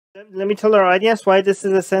Let me tell our audience why this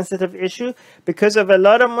is a sensitive issue. Because of a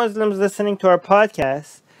lot of Muslims listening to our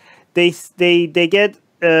podcast, they get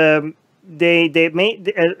they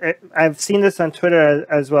made. I've seen this on Twitter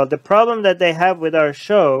as well. The problem that they have with our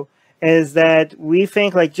show is that we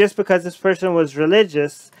think like just because this person was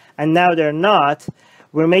religious and now they're not,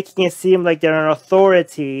 we're making it seem like they're an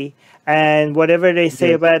authority and whatever they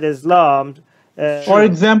say about Islam. For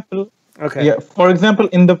example, okay. Yeah. For example,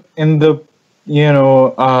 in the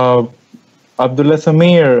Abdullah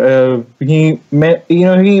Samir,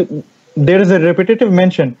 there is a repetitive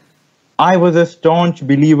mention. I was a staunch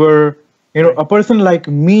believer. A person like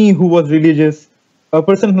me who was religious, a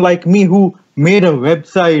person like me who made a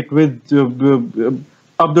website with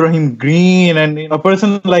Abdurrahim Green, and a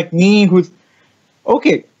person like me who's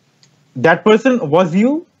okay. That person was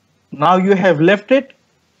you. Now you have left it.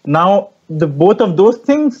 Now the both of those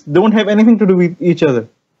things don't have anything to do with each other.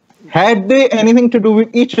 Had they anything to do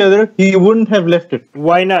with each other, he wouldn't have left it.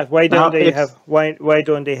 Why not? Why don't they have? Why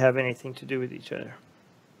don't they have anything to do with each other?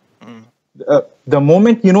 The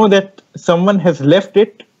moment you know that someone has left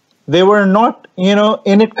it, they were not,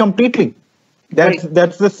 in it completely.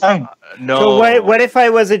 That's the sign. No. So what if I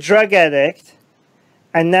was a drug addict,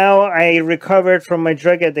 and now I recovered from my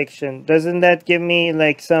drug addiction? Doesn't that give me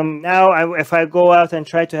like some? Now, if I go out and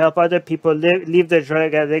try to help other people leave their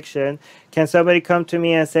drug addiction, can somebody come to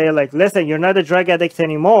me and say like, "Listen, you're not a drug addict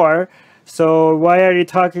anymore. So why are you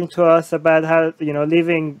talking to us about how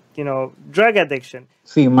leaving drug addiction?"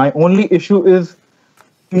 See, my only issue is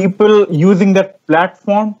people using that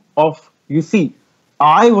platform of,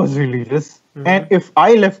 I was religious, and if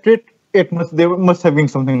I left it, there must have been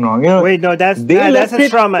something wrong. Wait, no, that's a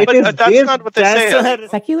trauma. But that's not what they say.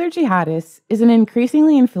 Secular Jihadists is an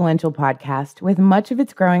increasingly influential podcast with much of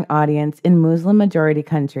its growing audience in Muslim-majority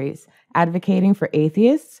countries, advocating for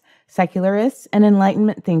atheists, secularists, and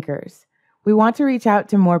Enlightenment thinkers. We want to reach out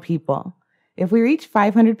to more people. If we reach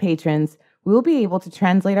 500 patrons, we will be able to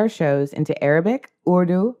translate our shows into Arabic,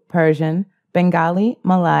 Urdu, Persian, Bengali,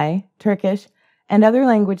 Malay, Turkish, and other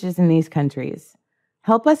languages in these countries.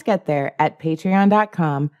 Help us get there at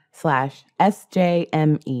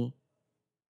patreon.com/SJME.